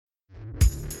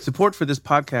Support for this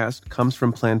podcast comes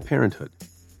from Planned Parenthood.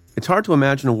 It's hard to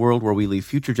imagine a world where we leave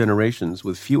future generations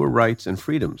with fewer rights and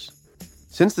freedoms.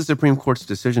 Since the Supreme Court's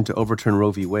decision to overturn Roe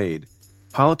v. Wade,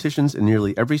 politicians in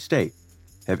nearly every state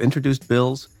have introduced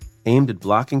bills aimed at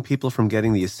blocking people from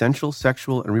getting the essential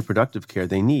sexual and reproductive care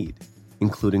they need,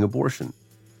 including abortion.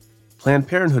 Planned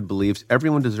Parenthood believes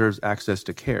everyone deserves access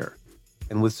to care,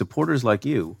 and with supporters like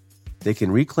you, they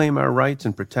can reclaim our rights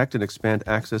and protect and expand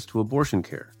access to abortion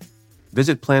care.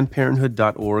 Visit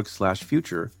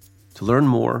PlannedParenthood.org/future to learn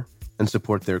more and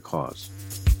support their cause.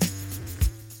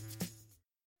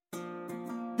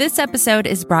 This episode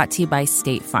is brought to you by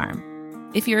State Farm.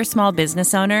 If you're a small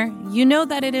business owner, you know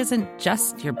that it isn't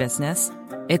just your business,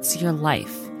 it's your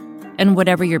life. And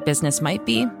whatever your business might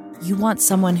be, you want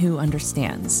someone who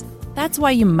understands. That's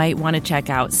why you might want to check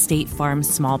out State Farm's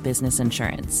small business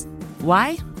insurance.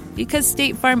 Why? Because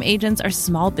State Farm agents are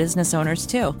small business owners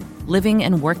too, living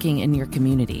and working in your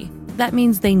community. That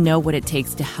means they know what it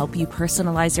takes to help you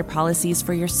personalize your policies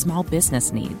for your small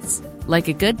business needs. Like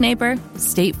a good neighbor,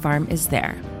 State Farm is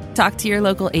there. Talk to your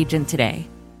local agent today.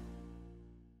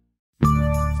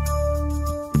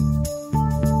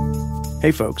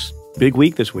 Hey folks, big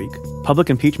week this week. Public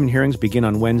impeachment hearings begin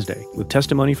on Wednesday with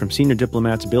testimony from senior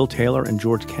diplomats Bill Taylor and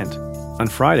George Kent. On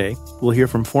Friday, we'll hear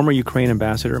from former Ukraine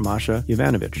Ambassador Masha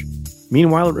Yovanovitch.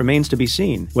 Meanwhile, it remains to be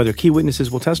seen whether key witnesses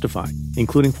will testify,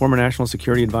 including former National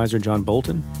Security Advisor John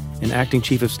Bolton and Acting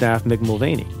Chief of Staff Mick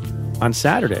Mulvaney. On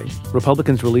Saturday,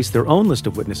 Republicans released their own list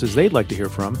of witnesses they'd like to hear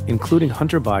from, including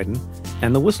Hunter Biden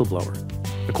and the whistleblower.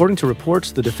 According to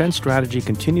reports, the defense strategy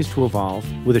continues to evolve,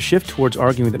 with a shift towards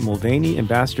arguing that Mulvaney,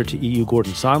 Ambassador to EU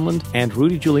Gordon Sondland, and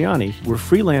Rudy Giuliani were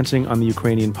freelancing on the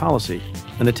Ukrainian policy,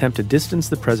 an attempt to distance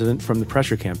the president from the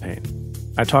pressure campaign.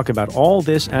 I talk about all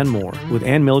this and more with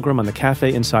Ann Milgram on the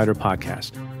Cafe Insider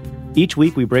podcast. Each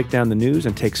week, we break down the news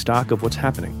and take stock of what's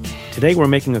happening. Today, we're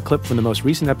making a clip from the most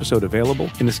recent episode available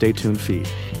in the Stay Tuned feed.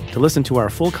 To listen to our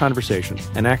full conversation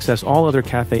and access all other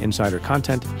Cafe Insider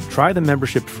content, try the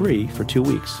membership free for 2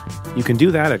 weeks. You can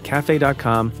do that at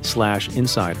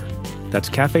cafe.com/insider. That's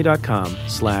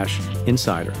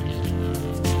cafe.com/insider.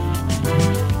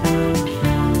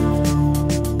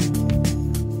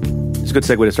 It's a good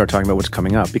segue to start talking about what's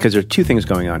coming up, because there are two things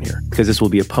going on here, because this will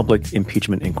be a public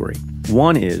impeachment inquiry.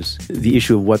 One is the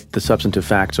issue of what the substantive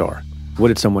facts are. What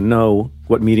did someone know?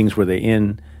 What meetings were they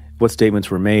in? What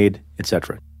statements were made,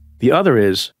 etc. The other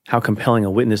is how compelling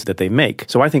a witness that they make.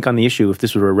 So I think on the issue, if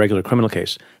this were a regular criminal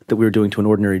case that we were doing to an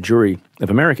ordinary jury of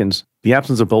Americans, the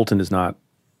absence of Bolton is not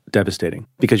devastating,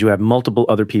 because you have multiple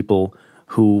other people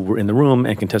who were in the room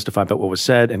and can testify about what was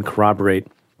said and corroborate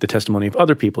the testimony of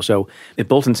other people. So if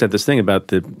Bolton said this thing about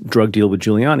the drug deal with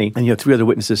Giuliani, and you have three other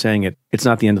witnesses saying it, it's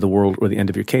not the end of the world or the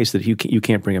end of your case, that you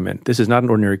can't bring him in. This is not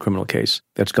an ordinary criminal case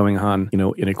that's going on,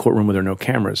 in a courtroom where there are no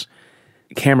cameras.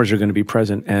 Cameras are going to be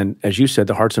present, and as you said,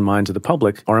 the hearts and minds of the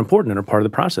public are important and are part of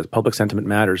the process. Public sentiment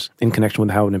matters in connection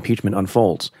with how an impeachment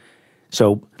unfolds.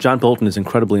 So John Bolton is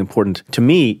incredibly important to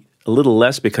me, a little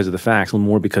less because of the facts, a little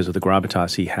more because of the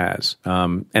gravitas he has,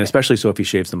 and especially so if he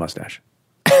shaves the mustache.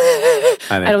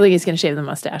 I don't think he's going to shave the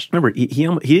mustache. Remember, he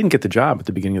didn't get the job at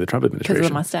the beginning of the Trump administration. Because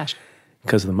of the mustache.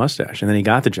 Because of the mustache. And then he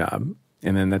got the job,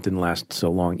 and then that didn't last so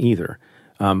long either.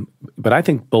 But I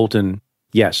think Bolton,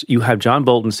 yes, you have John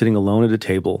Bolton sitting alone at a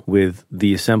table with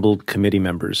the assembled committee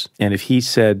members, and if he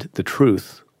said the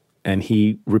truth and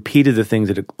he repeated the things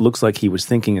that it looks like he was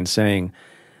thinking and saying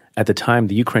at the time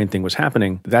the Ukraine thing was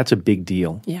happening, that's a big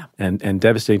deal. Yeah. And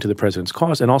devastating to the president's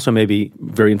cause, and also maybe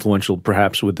very influential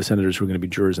perhaps with the senators who are going to be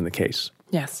jurors in the case.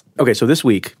 Yes. Okay, so this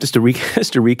week, just to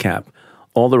recap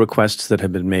all the requests that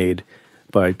have been made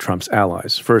by Trump's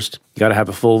allies. First, you got to have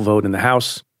a full vote in the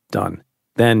House, done.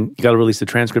 Then you got to release the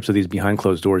transcripts of these behind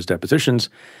closed doors depositions,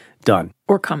 done.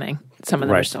 Or coming. Some of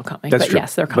them are still coming. That's but true.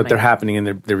 Yes, they're coming. But they're happening,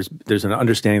 and there's an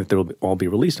understanding that they will all be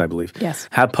released, I believe. Yes.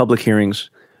 Have public hearings,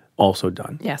 also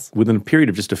done. Yes. Within a period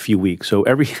of just a few weeks. So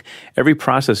every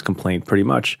process complaint pretty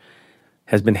much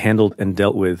has been handled and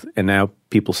dealt with, and now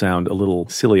people sound a little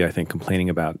silly, I think, complaining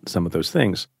about some of those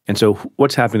things. And so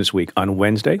what's happening this week? On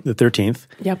Wednesday, the 13th,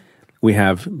 we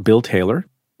have Bill Taylor,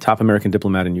 top American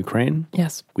diplomat in Ukraine.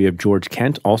 Yes. We have George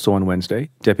Kent, also on Wednesday,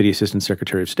 Deputy Assistant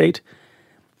Secretary of State.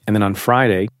 And then on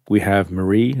Friday, we have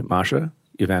Masha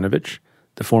Yovanovitch,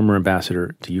 the former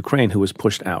ambassador to Ukraine, who was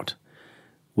pushed out.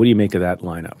 What do you make of that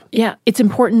lineup? Yeah, it's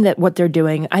important that what they're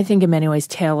doing, I think in many ways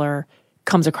Taylor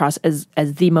comes across as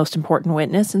the most important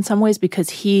witness in some ways because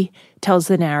he tells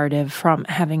the narrative from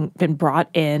having been brought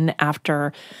in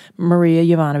after Maria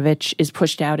Yovanovitch is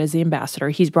pushed out as the ambassador.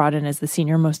 He's brought in as the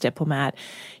senior-most diplomat.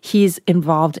 He's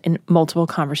involved in multiple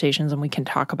conversations, and we can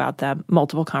talk about them,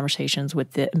 multiple conversations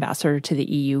with the ambassador to the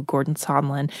EU, Gordon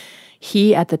Sondland.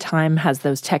 He, at the time, has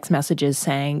those text messages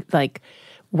saying, like,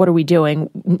 what are we doing?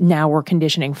 Now we're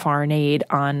conditioning foreign aid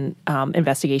on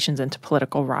investigations into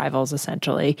political rivals,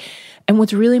 essentially. And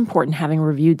what's really important, having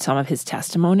reviewed some of his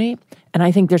testimony, and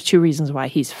I think there's two reasons why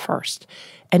he's first.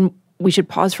 And we should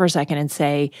pause for a second and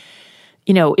say,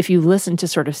 you know, if you listen to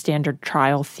sort of standard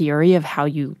trial theory of how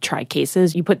you try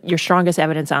cases, you put your strongest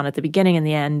evidence on at the beginning and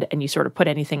the end, and you sort of put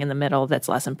anything in the middle that's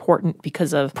less important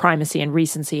because of primacy and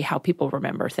recency, how people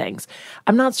remember things.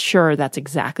 I'm not sure that's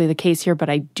exactly the case here, but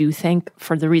I do think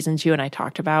for the reasons you and I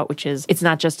talked about, which is it's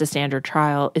not just a standard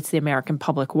trial, it's the American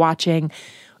public watching.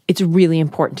 It's really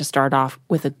important to start off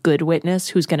with a good witness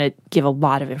who's going to give a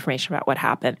lot of information about what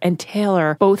happened. And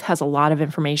Taylor both has a lot of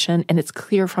information, and it's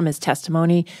clear from his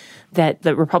testimony that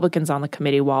the Republicans on the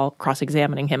committee, while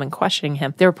cross-examining him and questioning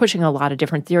him, they were pushing a lot of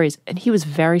different theories. And he was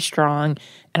very strong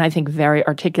and I think very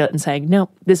articulate in saying, no,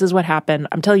 this is what happened.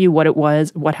 I'm telling you what it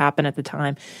was, what happened at the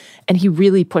time. And he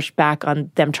really pushed back on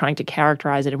them trying to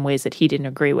characterize it in ways that he didn't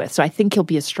agree with. So I think he'll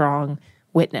be a strong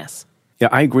witness. Yeah,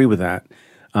 I agree with that.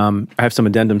 I have some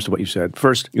addendums to what you said.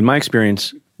 First, in my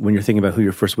experience, when you're thinking about who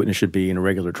your first witness should be in a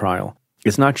regular trial,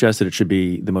 it's not just that it should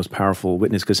be the most powerful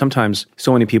witness, because sometimes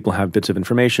so many people have bits of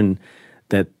information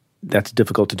that's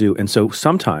difficult to do. And so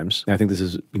sometimes, and I think this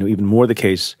is even more the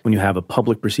case when you have a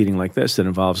public proceeding like this that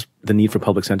involves the need for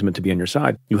public sentiment to be on your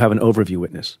side, you have an overview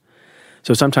witness.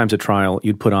 So sometimes at trial,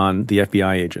 you'd put on the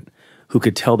FBI agent who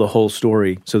could tell the whole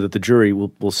story so that the jury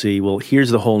will see, well, here's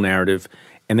the whole narrative,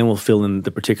 and then we'll fill in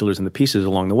the particulars and the pieces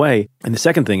along the way. And the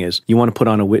second thing is you want to put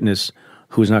on a witness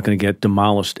who is not going to get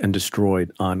demolished and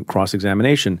destroyed on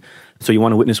cross-examination. So you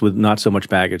want a witness with not so much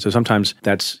baggage. So sometimes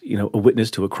that's a witness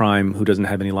to a crime who doesn't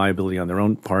have any liability on their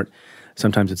own part.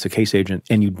 Sometimes it's a case agent.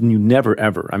 And you never,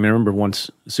 ever, I remember once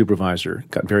a supervisor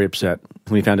got very upset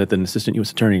when he found out that an assistant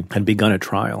U.S. attorney had begun a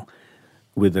trial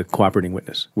with a cooperating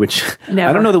witness, which Never.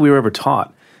 I don't know that we were ever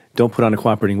taught. Don't put on a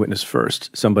cooperating witness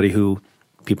first. Somebody who,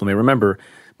 people may remember,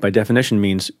 by definition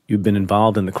means you've been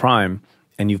involved in the crime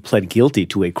and you've pled guilty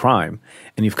to a crime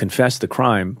and you've confessed the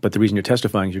crime, but the reason you're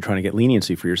testifying is you're trying to get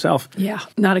leniency for yourself. Yeah,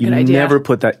 not a good idea. You never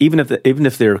put that, even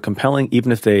if they're compelling,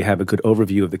 even if they have a good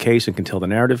overview of the case and can tell the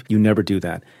narrative, you never do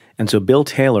that. And so Bill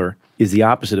Taylor is the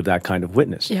opposite of that kind of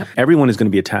witness. Yep. Everyone is going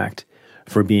to be attacked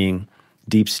for being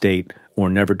deep state or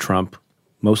never Trump,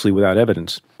 mostly without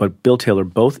evidence. But Bill Taylor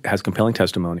both has compelling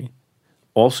testimony,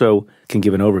 also can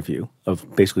give an overview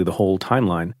of basically the whole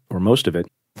timeline, or most of it.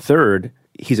 Third,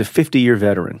 he's a 50-year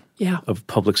veteran of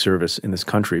public service in this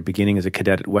country, beginning as a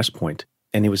cadet at West Point.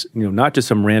 And he was not just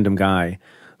some random guy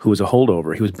who was a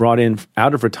holdover. He was brought in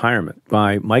out of retirement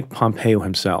by Mike Pompeo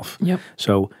himself. Yep.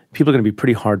 So people are going to be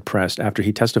pretty hard-pressed after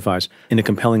he testifies in a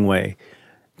compelling way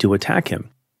to attack him.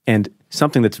 And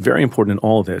something that's very important in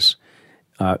all of this,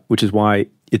 which is why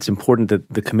it's important that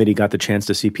the committee got the chance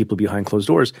to see people behind closed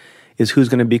doors, is who's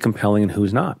going to be compelling and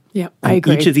who's not. Yeah, I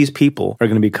agree. Each of these people are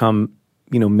going to become,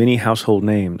 mini household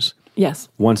names. Yes.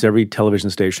 Once every television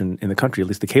station in the country, at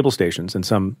least the cable stations and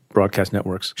some broadcast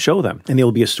networks, show them. And they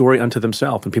will be a story unto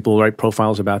themselves, and people will write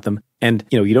profiles about them. And,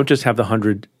 you don't just have the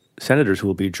 100 senators who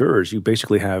will be jurors. You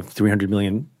basically have 300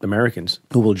 million Americans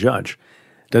who will judge.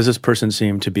 Does this person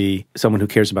seem to be someone who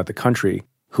cares about the country,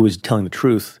 who is telling the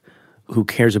truth, who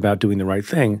cares about doing the right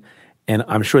thing? And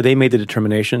I'm sure they made the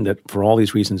determination that for all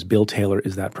these reasons, Bill Taylor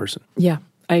is that person. Yeah,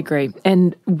 I agree.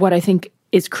 And what I think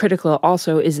is critical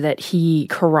also is that he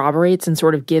corroborates and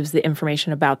sort of gives the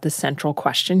information about the central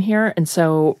question here. And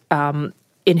so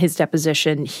in his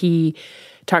deposition, he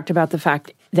talked about the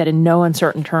fact that in no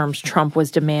uncertain terms, Trump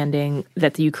was demanding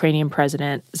that the Ukrainian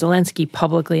president, Zelensky,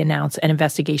 publicly announce an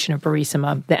investigation of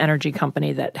Burisma, the energy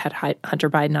company that had Hunter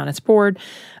Biden on its board,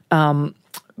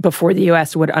 before the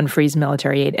U.S. would unfreeze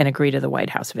military aid and agree to the White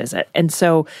House visit. And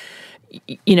so,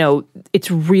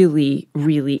 it's really,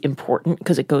 really important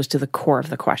because it goes to the core of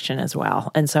the question as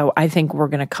well. And so I think we're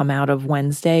going to come out of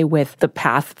Wednesday with the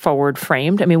path forward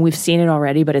framed. I mean, we've seen it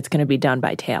already, but it's going to be done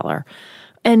by Taylor.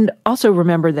 And also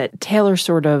remember that Taylor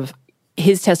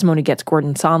his testimony gets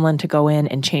Gordon Sondland to go in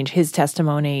and change his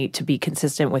testimony to be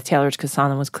consistent with Taylor's, because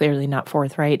Sondland was clearly not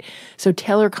forthright. So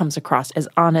Taylor comes across as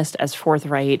honest, as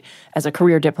forthright, as a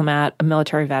career diplomat, a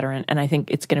military veteran, and I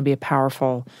think it's going to be a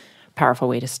powerful, powerful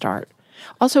way to start.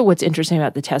 Also, what's interesting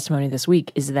about the testimony this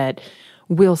week is that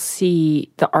we'll see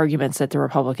the arguments that the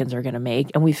Republicans are going to make.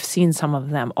 And we've seen some of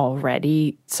them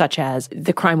already, such as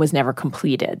the crime was never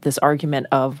completed. This argument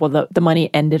of, well, the money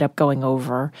ended up going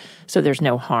over, so there's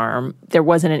no harm. There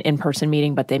wasn't an in-person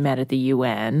meeting, but they met at the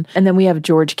UN. And then we have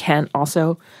George Kent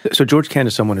also. So George Kent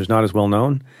is someone who's not as well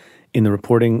known in the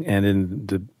reporting and in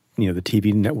the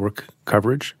TV network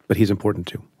coverage, but he's important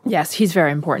too. Yes, he's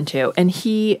very important too. And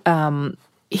he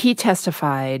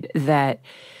testified that,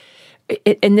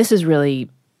 and this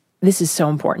is so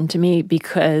important to me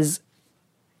because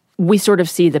we sort of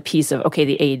see the piece of,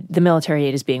 okay, the military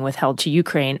aid is being withheld to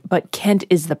Ukraine, but Kent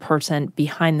is the person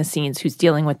behind the scenes who's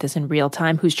dealing with this in real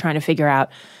time, who's trying to figure out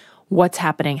what's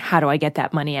happening, how do I get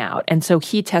that money out? And so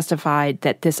he testified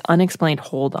that this unexplained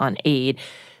hold on aid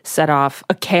set off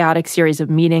a chaotic series of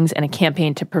meetings and a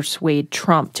campaign to persuade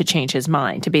Trump to change his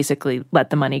mind, to basically let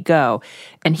the money go.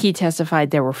 And he testified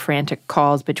there were frantic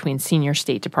calls between senior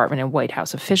State Department and White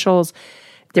House officials.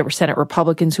 There were Senate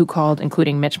Republicans who called,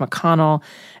 including Mitch McConnell.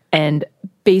 And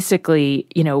basically,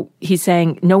 he's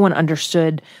saying no one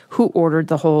understood who ordered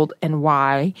the hold and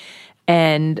why.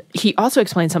 And he also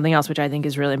explained something else, which I think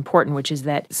is really important, which is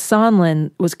that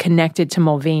Sondland was connected to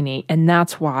Mulvaney, and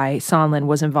that's why Sondland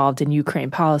was involved in Ukraine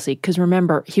policy. Because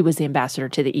remember, he was the ambassador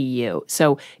to the EU.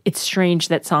 So it's strange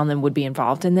that Sondland would be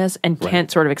involved in this. And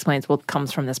Kent sort of explains, well, it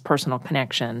comes from this personal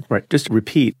connection. Right. Just to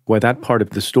repeat why that part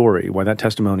of the story, why that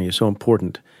testimony is so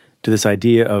important to this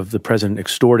idea of the president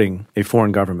extorting a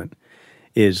foreign government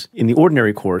is, in the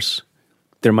ordinary course,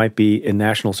 there might be a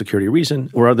national security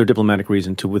reason or other diplomatic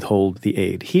reason to withhold the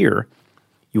aid. Here,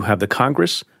 you have the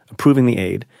Congress approving the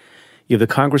aid. You have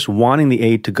the Congress wanting the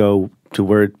aid to go to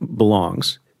where it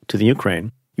belongs, to the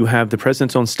Ukraine. You have the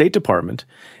president's own State Department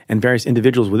and various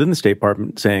individuals within the State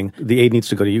Department saying the aid needs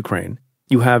to go to Ukraine.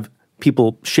 You have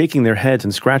people shaking their heads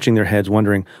and scratching their heads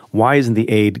wondering, why isn't the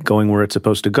aid going where it's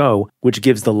supposed to go, which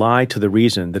gives the lie to the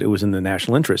reason that it was in the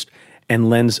national interest and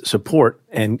lends support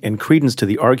and credence to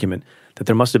the argument that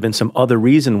there must have been some other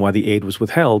reason why the aid was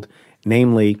withheld,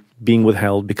 namely being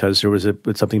withheld because there was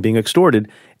something being extorted,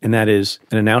 and that is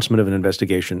an announcement of an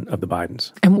investigation of the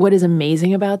Bidens. And what is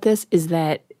amazing about this is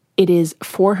that it is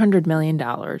 $400 million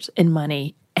in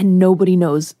money, and nobody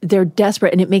knows. They're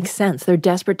desperate, and it makes sense. They're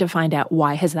desperate to find out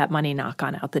why has that money not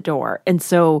gone out the door. And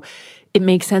so it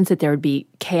makes sense that there would be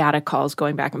chaotic calls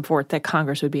going back and forth, that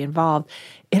Congress would be involved.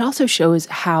 It also shows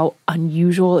how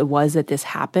unusual it was that this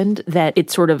happened, that it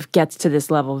sort of gets to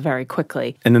this level very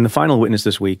quickly. And then the final witness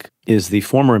this week is the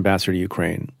former ambassador to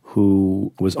Ukraine,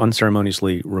 who was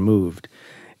unceremoniously removed.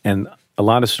 And a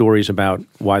lot of stories about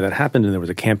why that happened, and there was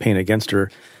a campaign against her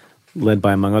led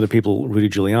by, among other people, Rudy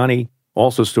Giuliani.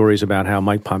 Also stories about how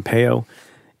Mike Pompeo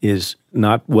is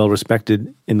not well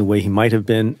respected in the way he might have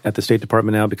been at the State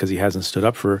Department now because he hasn't stood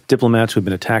up for diplomats who have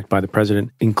been attacked by the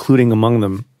president, including among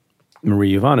them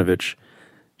Marie Yovanovitch.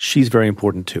 She's very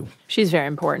important too. She's very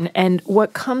important. And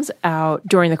what comes out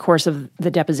during the course of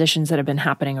the depositions that have been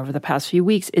happening over the past few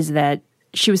weeks is that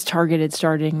she was targeted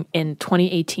starting in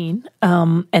 2018,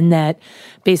 and that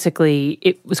basically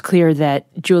it was clear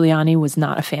that Giuliani was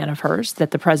not a fan of hers,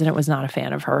 that the president was not a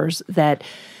fan of hers, that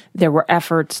there were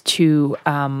efforts to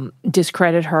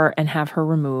discredit her and have her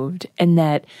removed, and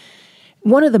that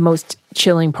one of the most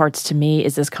chilling parts to me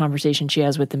is this conversation she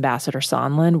has with Ambassador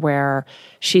Sondland, where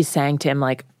she's saying to him,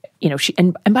 like,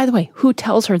 and by the way, who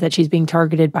tells her that she's being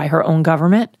targeted by her own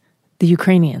government? The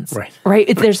Ukrainians. Right?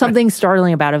 There's something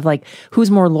startling about it, like, who's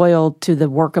more loyal to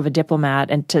the work of a diplomat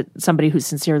and to somebody who's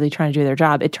sincerely trying to do their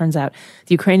job. It turns out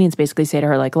the Ukrainians basically say to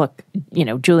her, like, look,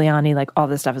 Giuliani, like, all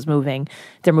this stuff is moving.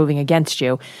 They're moving against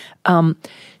you.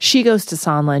 She goes to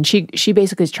Sondland. She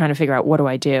basically is trying to figure out, what do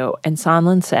I do? And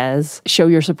Sondland says, show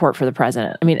your support for the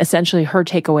president. I mean, essentially her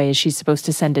takeaway is she's supposed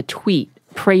to send a tweet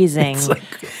praising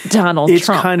Donald Trump. It's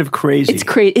kind of crazy. It's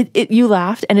crazy. You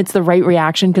laughed, and it's the right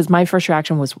reaction, because my first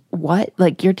reaction was, what?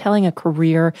 Like, you're telling a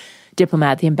career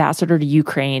diplomat, the ambassador to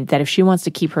Ukraine, that if she wants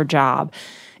to keep her job,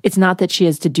 it's not that she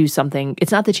has to do something.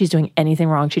 It's not that she's doing anything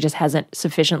wrong. She just hasn't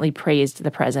sufficiently praised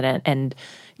the president and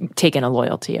taken a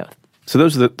loyalty oath. So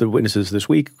those are the witnesses this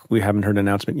week. We haven't heard an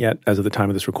announcement yet as of the time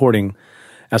of this recording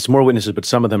as to more witnesses, but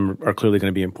some of them are clearly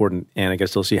going to be important, and I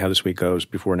guess they'll see how this week goes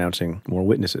before announcing more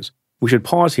witnesses. We should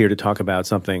pause here to talk about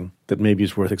something that maybe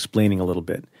is worth explaining a little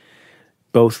bit,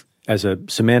 both as a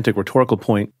semantic rhetorical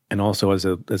point and also as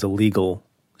a legal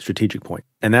strategic point.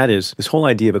 And that is this whole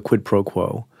idea of a quid pro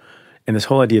quo and this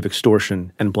whole idea of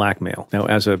extortion and blackmail. Now,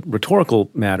 as a rhetorical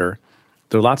matter,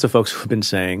 there are lots of folks who have been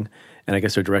saying, and I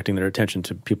guess they're directing their attention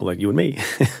to people like you and me,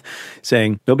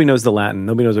 saying, nobody knows the Latin,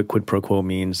 nobody knows what quid pro quo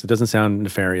means, it doesn't sound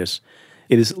nefarious.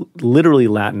 It is literally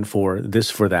Latin for this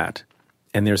for that.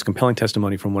 And there's compelling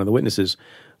testimony from one of the witnesses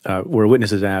where a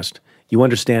witness is asked, you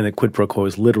understand that quid pro quo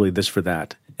is literally this for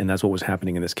that, and that's what was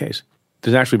happening in this case.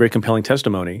 There's actually very compelling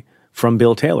testimony from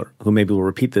Bill Taylor, who maybe will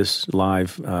repeat this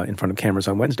live in front of cameras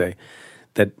on Wednesday,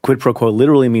 that quid pro quo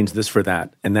literally means this for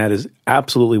that, and that is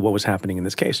absolutely what was happening in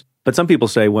this case. But some people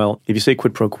say, well, if you say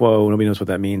quid pro quo, nobody knows what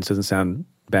that means, doesn't sound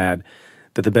bad,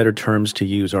 that the better terms to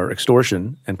use are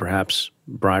extortion and perhaps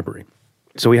bribery.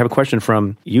 So we have a question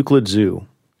from Euclid Zoo,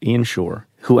 Ian Shore,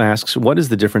 who asks, what is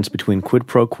the difference between quid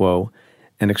pro quo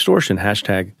and extortion,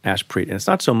 #AskPreet? And it's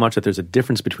not so much that there's a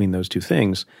difference between those two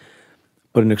things,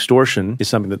 but an extortion is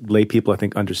something that lay people, I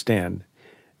think, understand.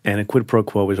 And a quid pro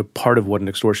quo is a part of what an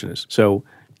extortion is. So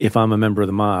if I'm a member of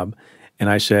the mob and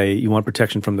I say, you want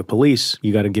protection from the police,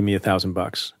 you got to give me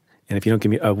 $1,000. And if you don't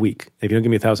give me a week, if you don't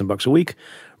give me $1,000 a week,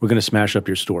 we're going to smash up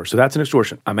your store. So that's an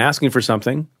extortion. I'm asking for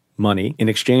something, money, in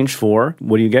exchange for,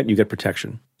 what do you get? You get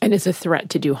protection. And it's a threat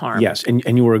to do harm. Yes,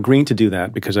 and you were agreeing to do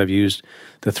that because I've used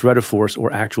the threat of force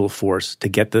or actual force to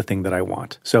get the thing that I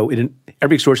want. So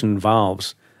every extortion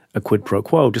involves a quid pro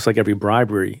quo, just like every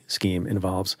bribery scheme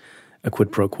involves a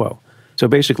quid pro quo. So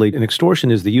basically, an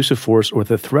extortion is the use of force or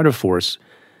the threat of force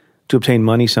to obtain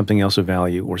money, something else of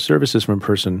value, or services from a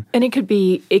person. And it could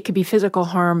be physical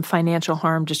harm, financial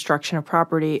harm, destruction of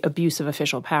property, abuse of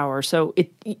official power. So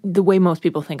the way most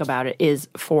people think about it is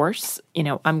force.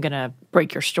 I'm going to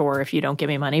break your store if you don't give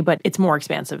me money, but it's more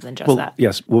expansive than just that.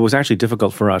 Yes. What was actually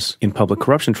difficult for us in public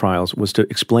corruption trials was to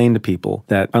explain to people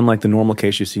that unlike the normal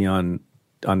case you see on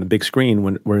the big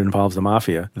screen where it involves the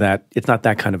mafia, that it's not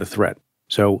that kind of a threat.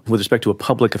 So with respect to a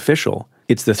public official,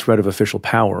 it's the threat of official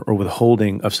power or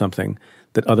withholding of something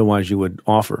that otherwise you would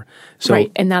offer. So, right,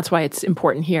 and that's why it's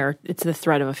important here. It's the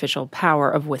threat of official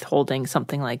power of withholding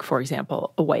something like, for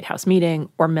example, a White House meeting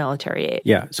or military aid.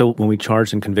 Yeah, so when we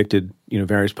charged and convicted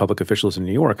various public officials in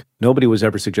New York, nobody was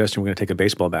ever suggesting we're going to take a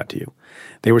baseball bat to you.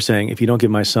 They were saying, if you don't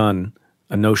give my son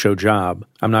a no-show job,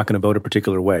 I'm not going to vote a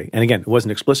particular way. And again, it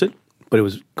wasn't explicit, but it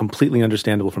was completely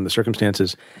understandable from the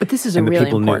circumstances. But this is a really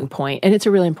important point, and it's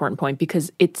a really important point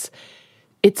because it's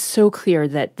so clear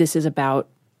that this is about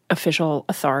official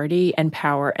authority and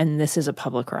power, and this is a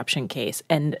public corruption case.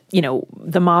 And,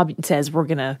 the mob says we're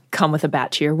going to come with a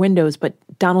bat to your windows, but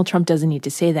Donald Trump doesn't need to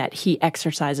say that. He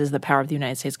exercises the power of the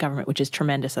United States government, which is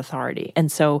tremendous authority.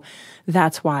 And so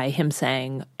that's why him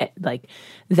saying,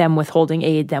 them withholding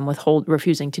aid,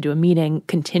 refusing to do a meeting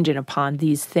contingent upon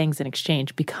these things in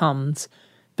exchange becomes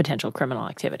potential criminal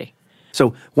activity.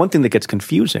 So one thing that gets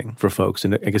confusing for folks,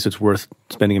 and I guess it's worth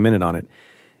spending a minute on it,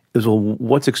 is, well,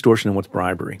 what's extortion and what's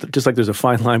bribery? Just like there's a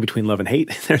fine line between love and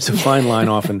hate, there's a fine line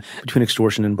often between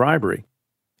extortion and bribery.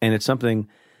 And it's something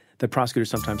that prosecutors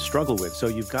sometimes struggle with. So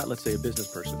you've got, let's say, a business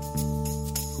person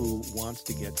who wants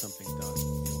to get something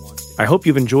done. I hope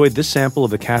you've enjoyed this sample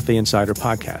of the Cafe Insider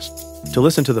podcast. To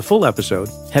listen to the full episode,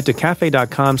 head to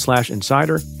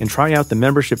cafe.com/insider and try out the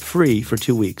membership free for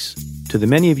 2 weeks. To the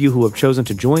many of you who have chosen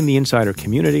to join the Insider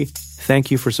community, thank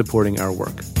you for supporting our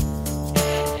work.